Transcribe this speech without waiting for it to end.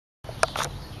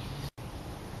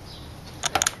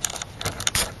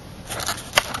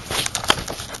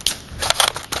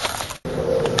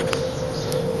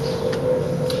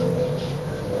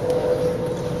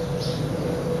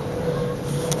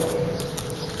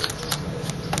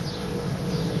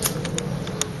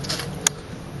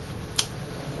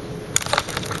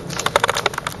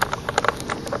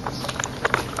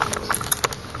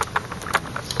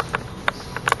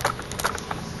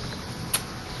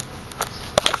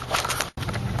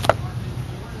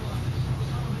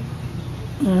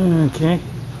Okay.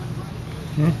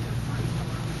 Okay.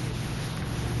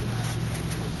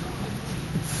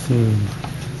 Let's see.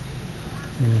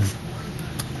 Yeah.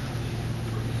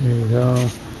 There you go.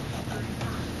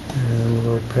 A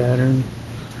little pattern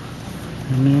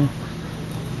in there.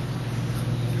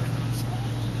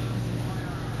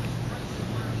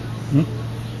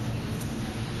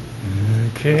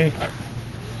 Okay.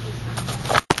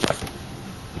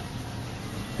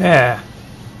 Yeah.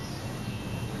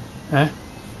 Huh?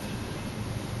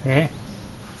 Yeah.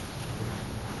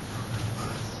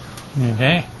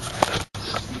 Okay.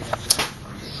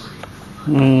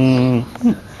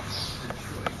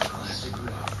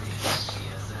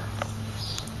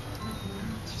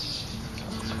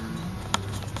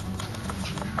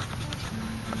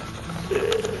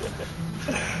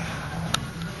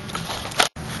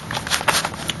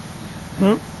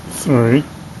 Oh, sorry.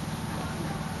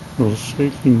 A little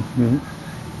shaking here.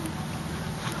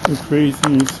 The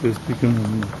craziness has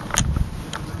begun.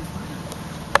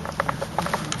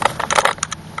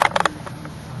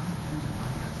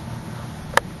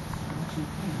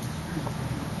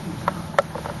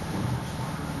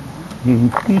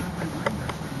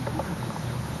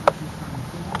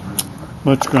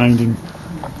 Much grinding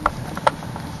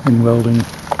and welding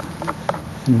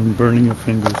and burning of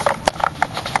fingers.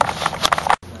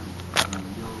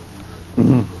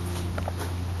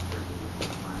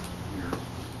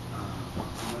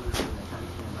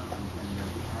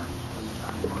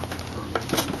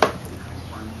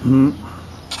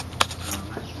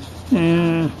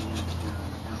 Yeah.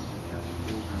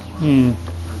 Yeah.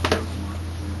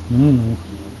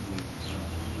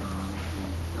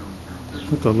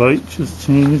 But the light just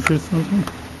changed or something?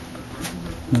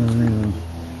 Yeah.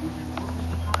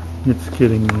 It's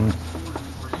getting there.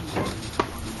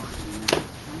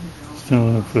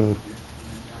 Still have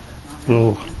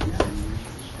little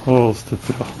holes to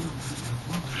fill.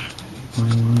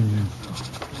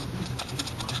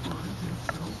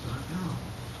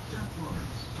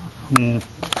 Yeah.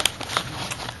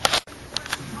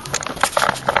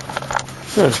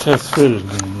 Got to test fit it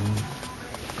again.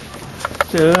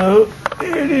 So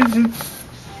it is. It's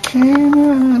kind of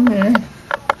on there.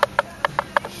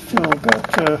 Still got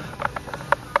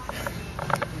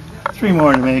 3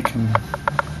 more to make and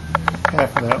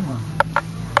half of that one.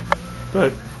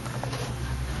 But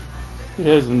it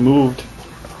hasn't moved.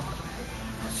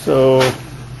 So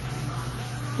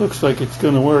looks like it's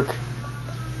going to work.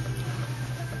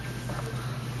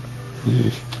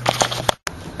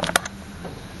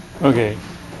 Okay,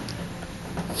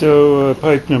 so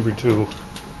pipe number 2,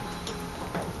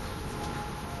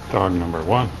 dog number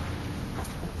 1.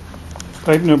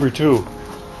 Pipe number 2,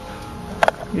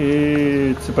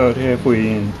 it's about halfway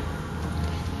in.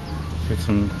 Get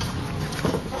some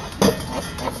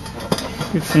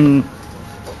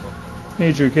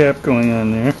major gap going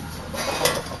on there,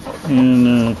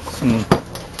 and some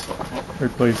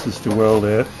hard places to weld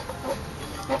at.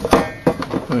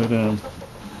 But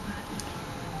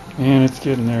and it's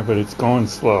getting there, but it's going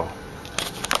slow.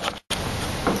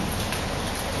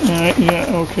 Yeah,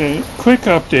 okay. Quick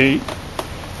update.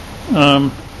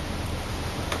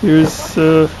 Here's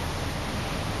the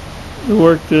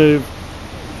work that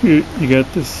you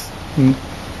got this.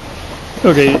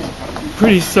 Okay,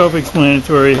 pretty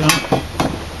self-explanatory, huh?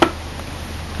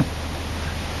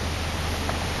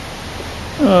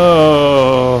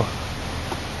 Oh,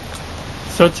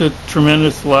 such a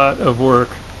tremendous lot of work.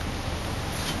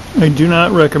 I do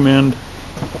not recommend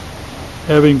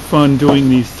having fun doing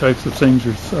these types of things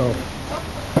yourself.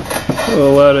 A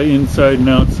lot of inside and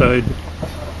outside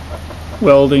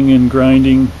welding and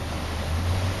grinding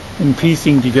and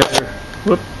piecing together.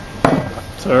 Whoop,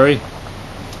 sorry.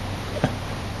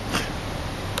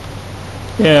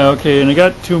 Yeah, okay, and I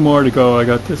got 2 more to go. I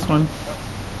got this one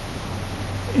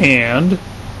and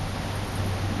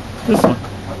this one.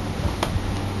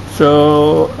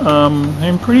 So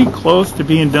I'm pretty close to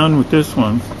being done with this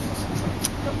one.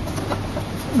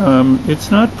 It's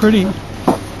not pretty.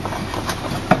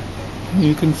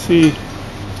 You can see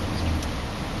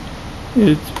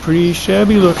it's pretty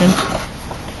shabby looking,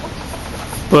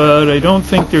 but I don't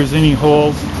think there's any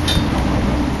holes.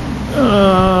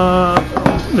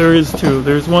 There is 2.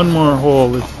 There's one more hole.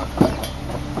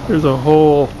 There's a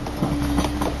hole.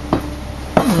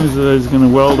 I was going to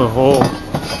weld a hole.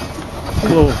 A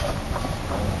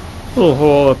little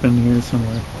hole up in here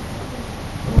somewhere.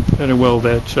 Gotta weld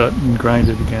that shut and grind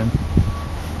it again.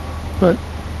 But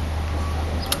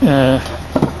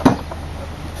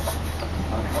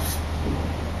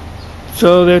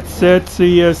so that's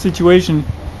the situation.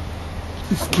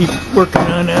 Just keep working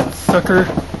on that sucker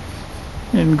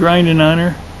and grinding on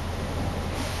her.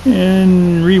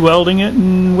 and re-welding it,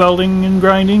 and welding and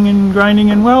grinding and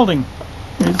grinding and welding.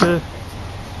 Here's a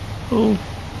little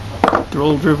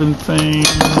drill-driven thing.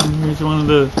 Here's one of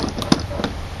the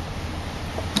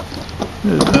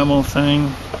demo thing.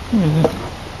 Here's a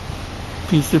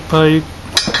piece of pipe.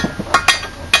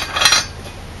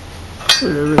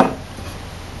 Whatever.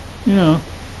 You know.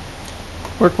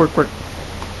 Work, work, work.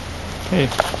 Okay.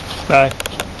 Bye.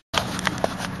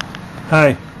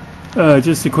 Hi.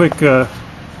 Just a quick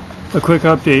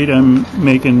update. I'm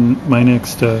making my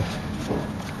next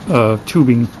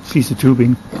tubing, piece of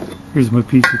tubing. Here's my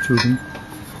piece of tubing.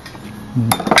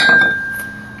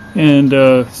 And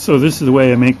so this is the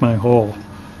way I make my hole.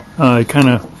 I kind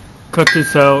of cut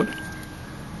this out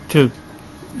to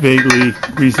vaguely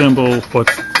resemble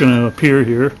what's going to appear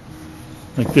here,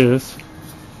 like this.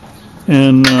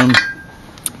 And then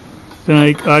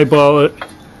I eyeball it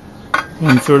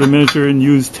and sort of measure and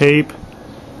use tape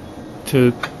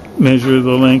to measure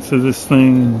the length of this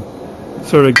thing and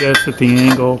sort of guess at the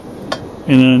angle.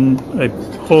 And then I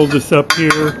hold this up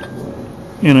here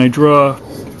and I draw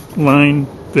a line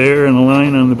there and a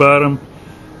line on the bottom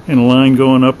and a line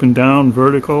going up and down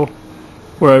vertical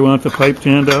where I want the pipe to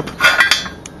end up.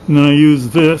 And then I use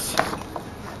this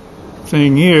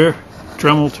thing here,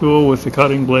 Dremel tool with the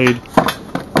cutting blade,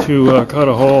 to cut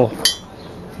a hole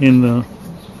in the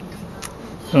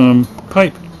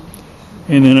pipe.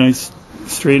 And then I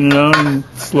straighten it out and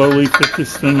slowly fit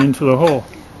this thing into the hole.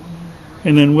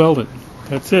 And then weld it.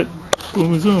 That's it.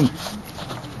 Boom zoom.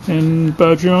 And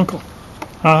about your uncle.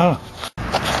 Haha.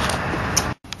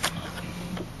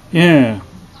 Yeah.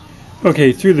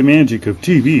 Okay, through the magic of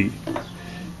TV,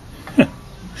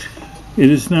 it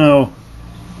is now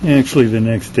actually the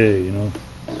next day, you know.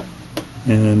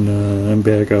 And I'm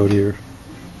back out here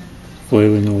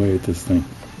flailing away at this thing.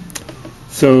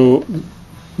 So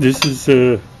this is,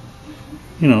 you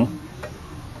know,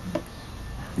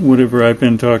 whatever I've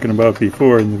been talking about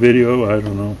before in the video, I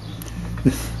don't know.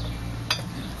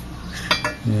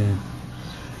 Yeah.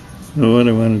 So what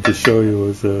I wanted to show you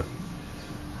was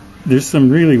there's some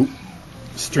really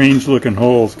strange looking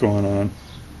holes going on.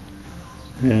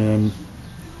 And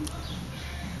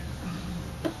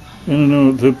I don't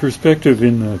know, the perspective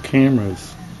in the camera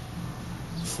is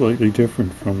slightly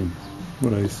different from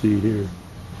what I see here.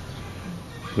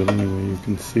 But anyway, you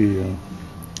can see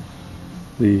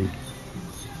the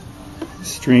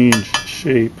strange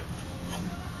shape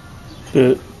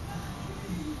that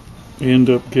end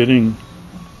up getting.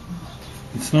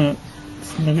 It's not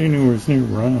anywhere near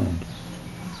round.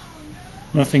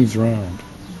 Nothing's round.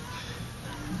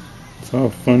 It's all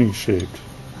funny shaped.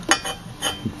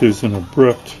 There's an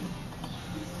abrupt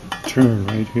turn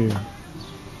right here.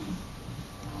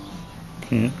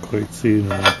 Can't quite see it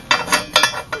now.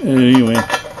 Anyway,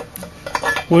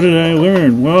 what did I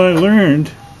learn? Well, I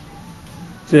learned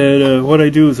that what I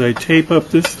do is I tape up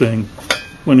this thing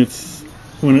when it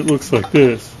looks like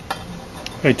this.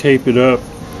 I tape it up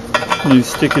and I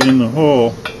stick it in the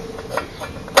hole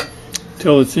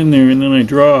till it's in there, and then I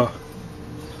draw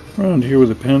around here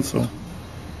with a pencil.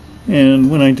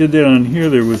 And when I did that on here,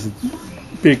 there was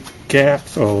big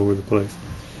gaps all over the place.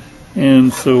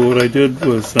 And so what I did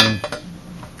was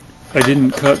I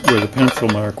didn't cut where the pencil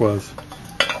mark was,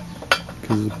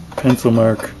 because the pencil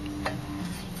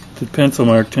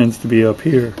mark tends to be up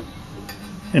here,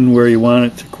 and where you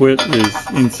want it to quit is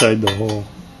inside the hole.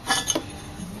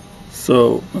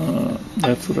 So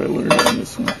that's what I learned on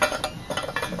this one.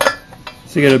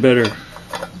 So I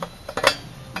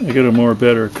got a more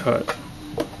better cut.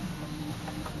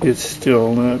 It's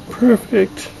still not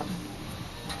perfect,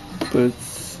 but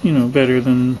it's, you know, better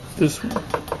than this one.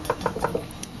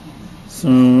 So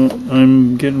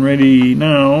I'm getting ready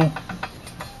now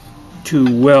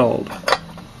to weld.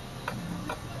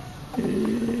 As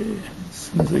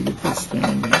soon as I get this thing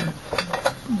in there.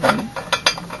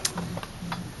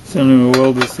 So I'm going to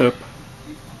weld this up.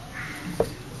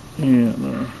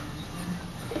 And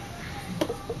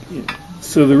yeah.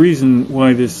 So the reason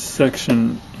why this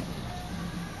section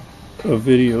of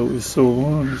video is so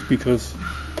long is because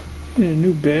I need a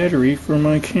new battery for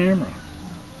my camera.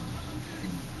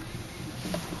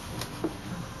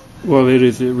 Well, it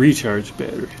is a recharge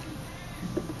battery.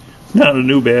 Not a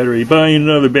new battery. Buying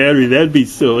another battery, that'd be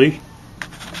silly.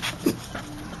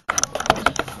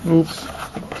 Oops.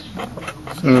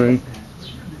 Sorry.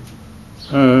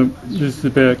 This is the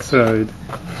back side.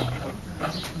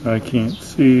 I can't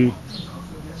see,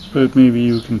 but maybe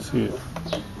you can see it.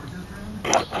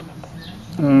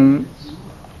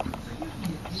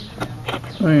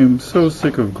 I am so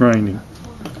sick of grinding.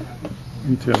 Let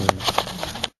me tell you.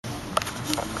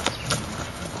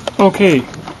 Okay.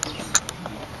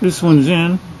 This one's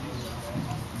in.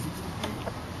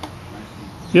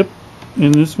 Yep.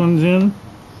 And this one's in.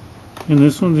 And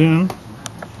this one's in.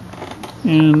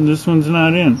 And this one's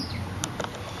not in.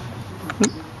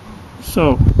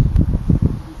 So,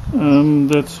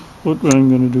 that's what I'm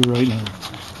going to do right now.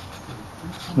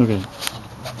 Okay.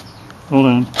 Hold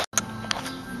on.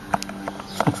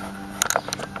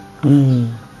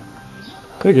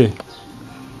 Okay.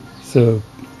 So,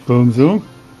 boom, zoom.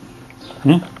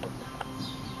 Yeah.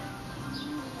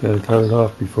 Gotta cut it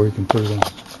off before you can put it on.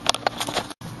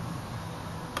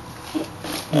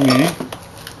 Okay.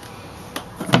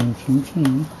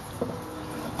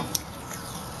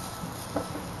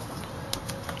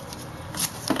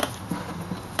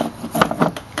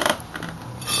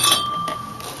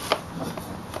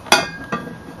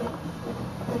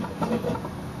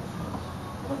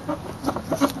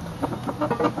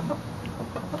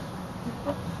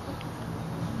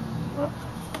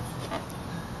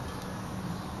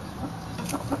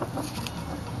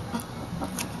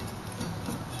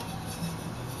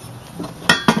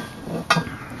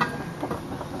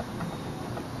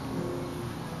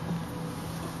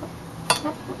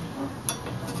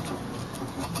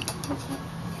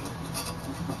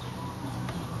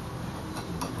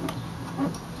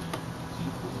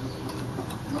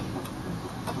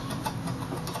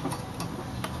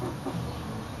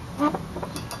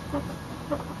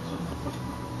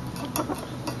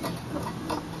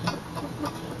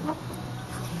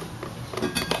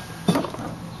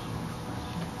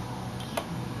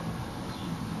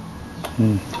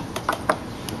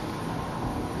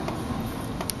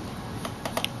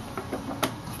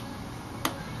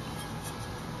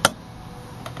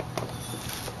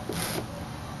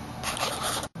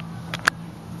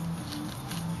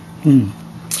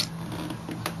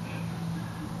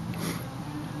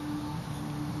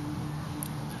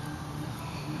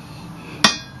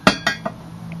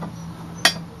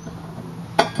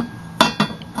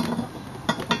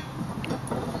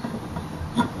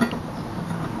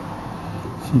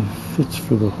 See if it fits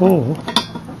for the hole.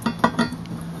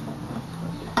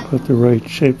 Got the right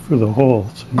shape for the hole,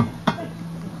 see?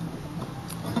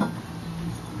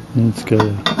 And it's got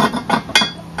to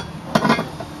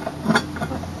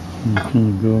kind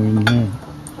of go in there.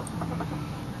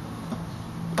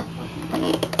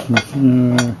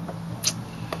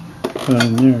 About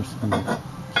in there somewhere.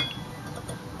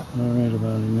 Alright,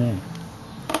 about in there.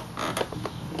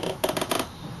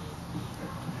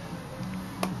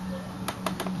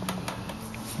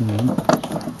 So,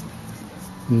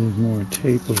 there's more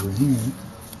tape over here.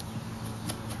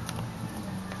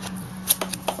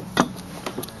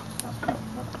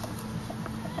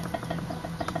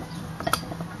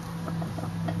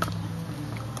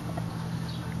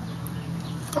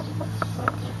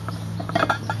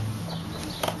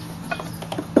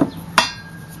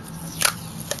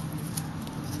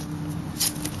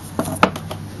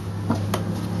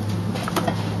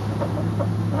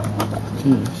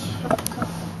 This.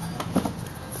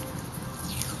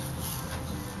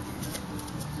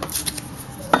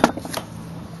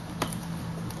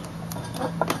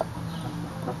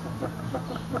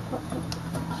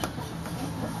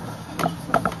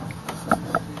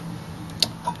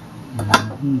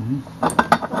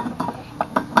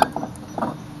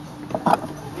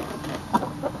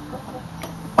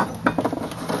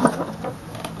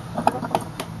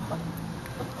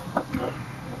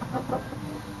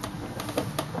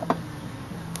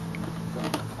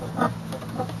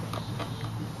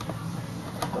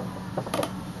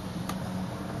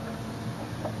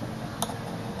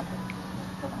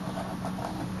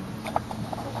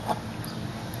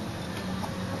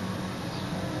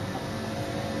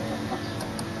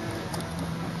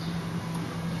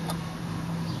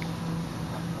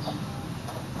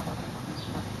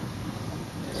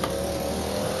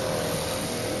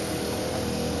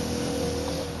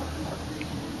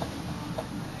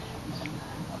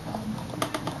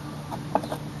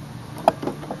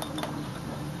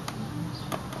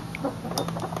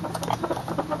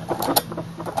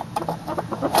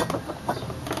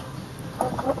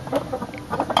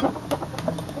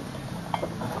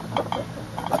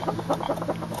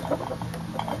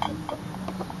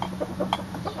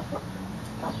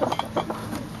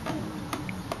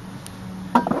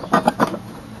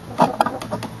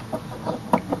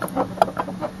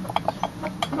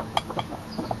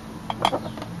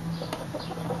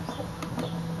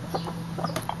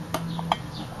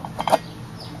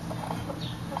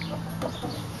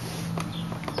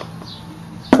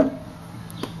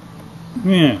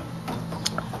 Yeah.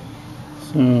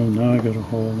 So now I got a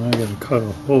hole. Now I got to cut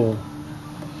a hole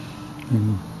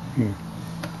in here.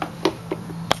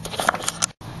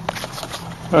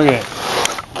 Okay.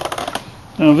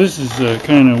 Now this is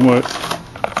kind of what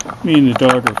me and the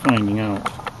dog are finding out.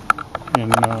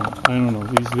 And I don't know,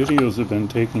 these videos have been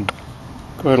taking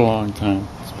quite a long time.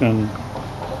 It's been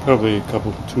probably a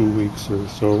couple, 2 weeks or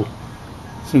so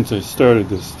since I started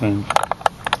this thing.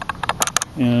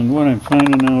 And what I'm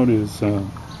finding out is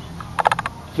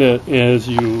that as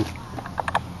you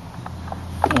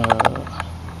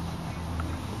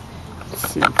let's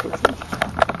see if I can,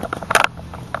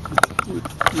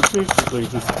 you basically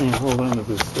just can't hold on to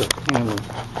this handle.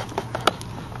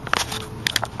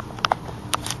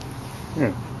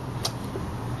 Here.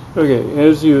 Okay,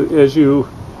 as you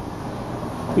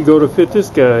go to fit this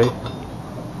guy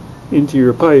into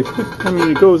your pipe, I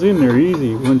mean it goes in there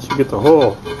easy once you get the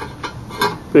hole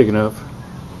big enough.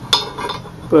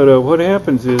 But what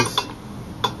happens is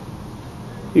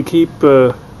you keep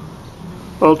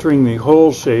altering the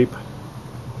hole shape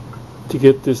to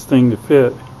get this thing to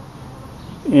fit,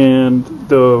 and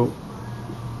the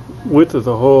width of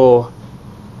the hole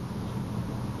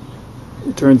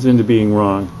turns into being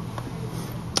wrong.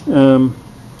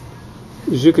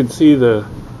 As you can see, the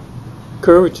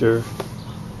curvature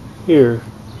here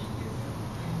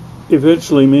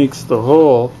eventually makes the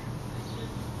hole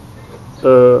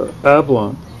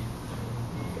oblong,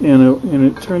 and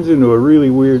it turns into a really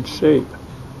weird shape.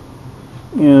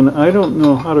 And I don't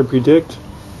know how to predict,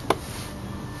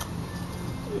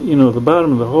 you know, the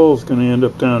bottom of the hole is going to end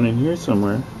up down in here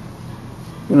somewhere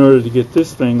in order to get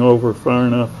this thing over far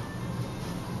enough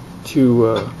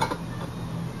to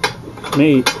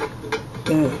mate,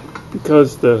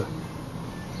 because the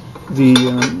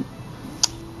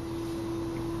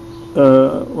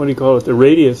what do you call it, the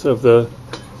radius of the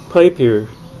pipe here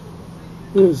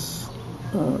is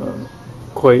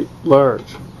quite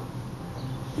large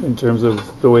in terms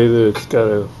of the way that it's got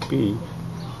to be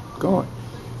going.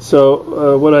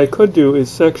 So what I could do is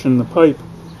section the pipe,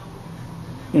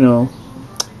 you know,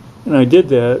 and I did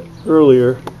that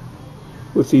earlier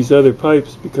with these other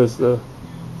pipes because the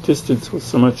distance was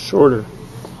so much shorter.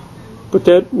 But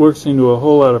that works into a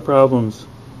whole lot of problems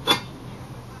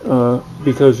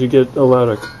because you get a lot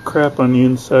of crap on the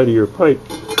inside of your pipe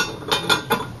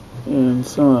and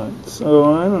so on.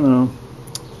 So I don't know.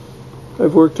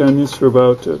 I've worked on this for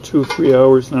about 2 or 3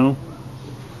 hours now,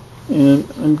 and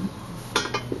I'm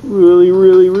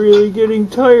really getting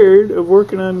tired of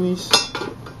working on these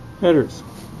headers.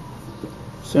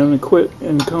 So I'm going to quit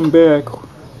and come back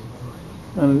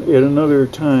at another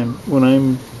time when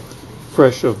I'm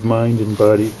fresh of mind and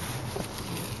body,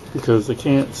 because I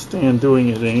can't stand doing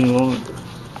it any longer.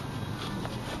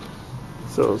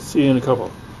 So see you in a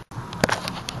couple.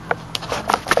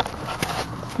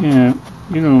 Yeah,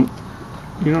 you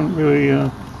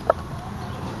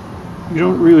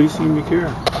don't really seem to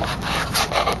care.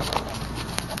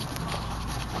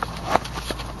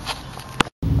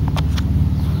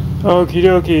 Okie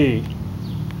dokie.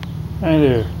 Hi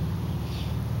there.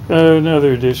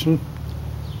 Another edition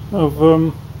of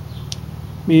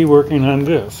me working on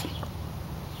this.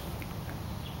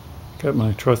 Got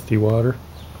my trusty water,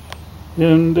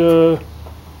 and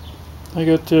I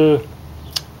got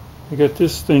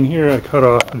this thing here I cut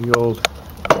off of the old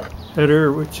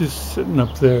header, which is sitting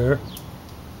up there.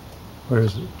 Where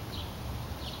is it?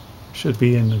 Should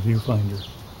be in the viewfinder.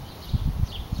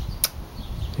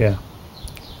 Yeah.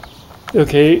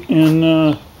 Okay,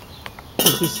 and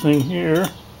put this thing here.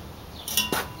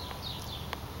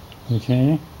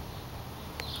 Okay,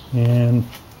 and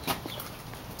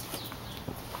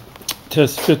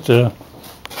test fit the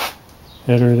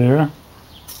header there,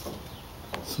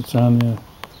 so it's on the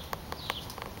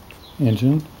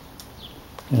engine,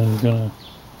 and I'm gonna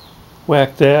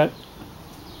whack that,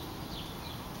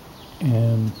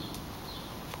 and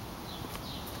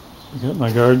I got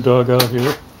my guard dog out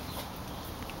here,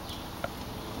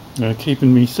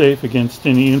 keeping me safe against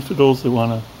any infidels that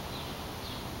want to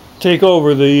take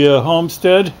over the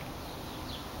homestead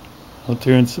out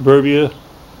there in suburbia.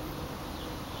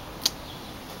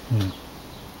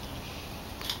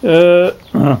 So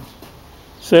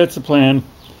that's the plan.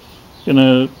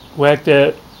 Gonna whack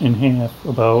that in half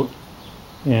about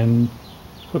and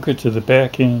hook it to the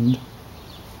back end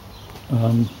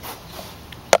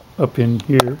up in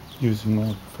here using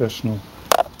my professional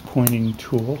pointing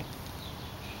tool.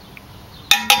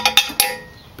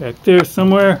 Back there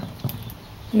somewhere.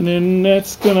 And then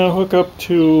that's gonna hook up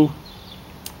to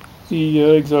the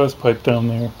exhaust pipe down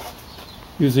there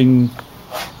using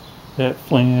that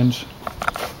flange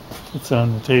that's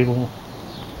on the table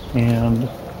and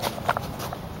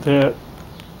that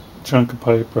chunk of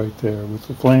pipe right there with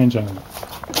the flange on it,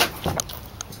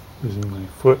 using my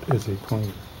foot as a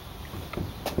pointer.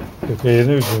 Okay,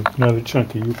 there's another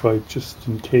chunk of U-pipe just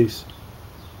in case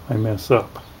I mess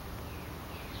up.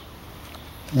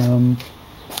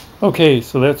 Okay,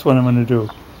 so that's what I'm going to do.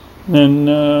 And then,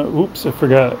 oops, I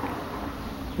forgot.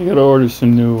 I got to order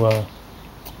some new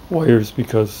wires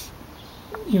because,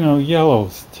 you know,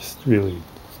 yellow's just really,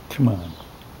 come on.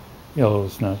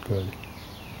 Yellow's not good.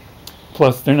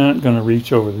 Plus, they're not going to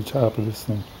reach over the top of this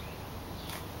thing.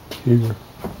 Here.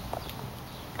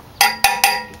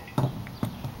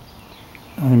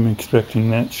 I'm expecting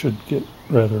that should get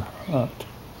rather hot.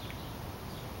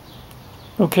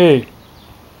 Okay,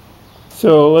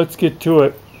 so let's get to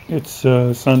it. It's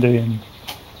Sunday and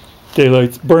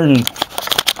daylight's burning.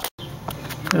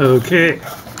 Okay,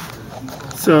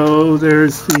 so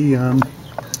there's the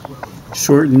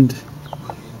shortened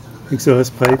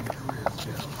exhaust pipe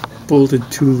bolted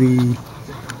to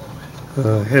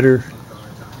the header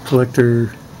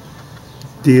collector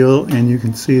deal, and you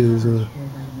can see there's a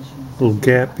little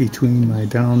gap between my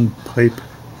down pipe.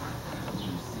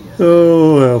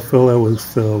 So I'll fill that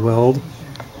with weld,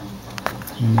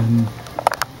 and then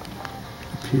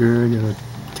up here I gotta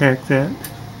tack that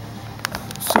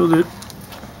so that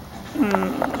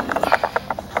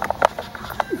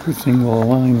everything will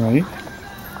align right,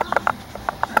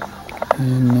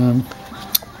 and I'm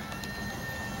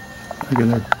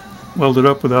gonna weld it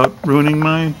up without ruining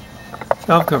my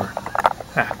valve cover.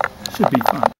 Should be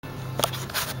fun.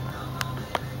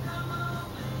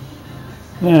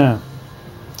 Yeah.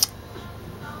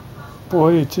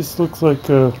 Boy, it just looks like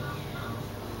it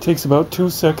takes about 2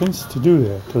 seconds to do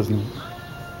that, doesn't it?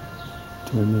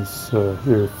 Doing this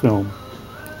here film.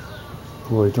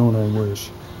 Boy, don't I wish.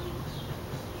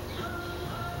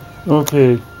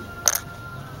 Okay.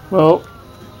 Well,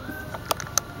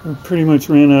 I pretty much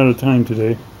ran out of time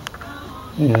today.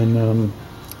 And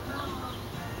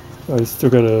I still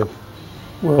gotta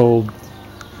weld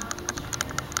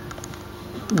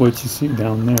what you see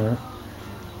down there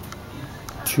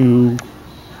to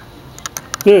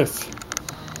this,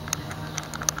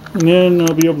 and then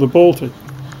I'll be able to bolt it.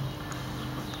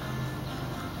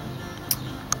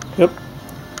 Yep,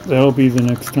 that'll be the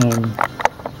next time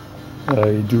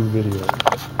I do video.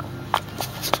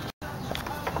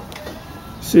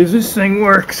 See if this thing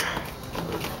works.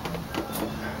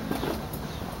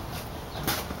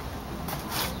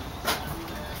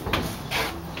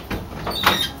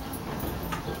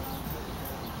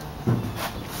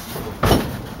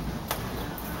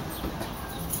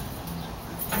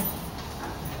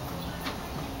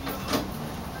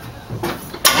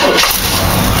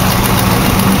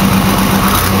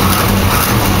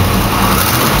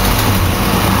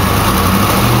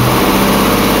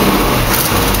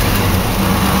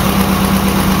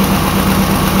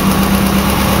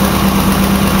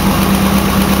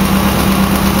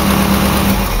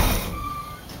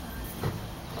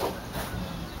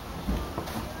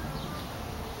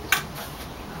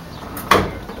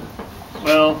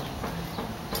 Well,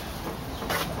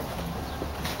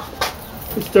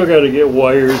 I still got to get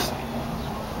wires,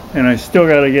 and I still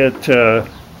got to get, I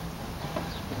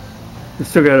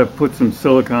still got to put some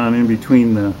silicone in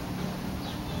between the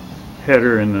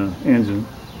header and the engine,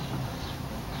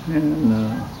 and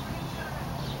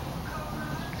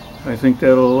I think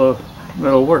that'll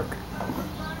work.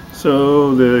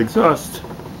 So the exhaust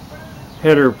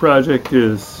header project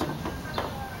is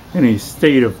in a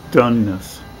state of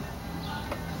doneness,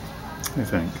 I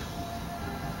think.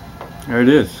 There it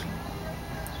is.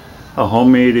 A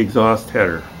homemade exhaust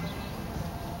header.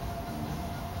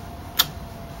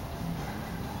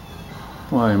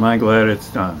 Why, am I glad it's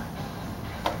done.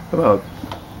 About,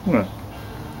 what?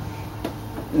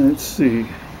 Let's see.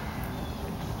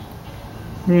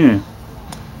 Yeah,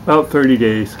 about 30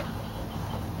 days,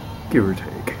 give or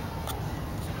take.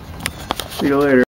 See you later.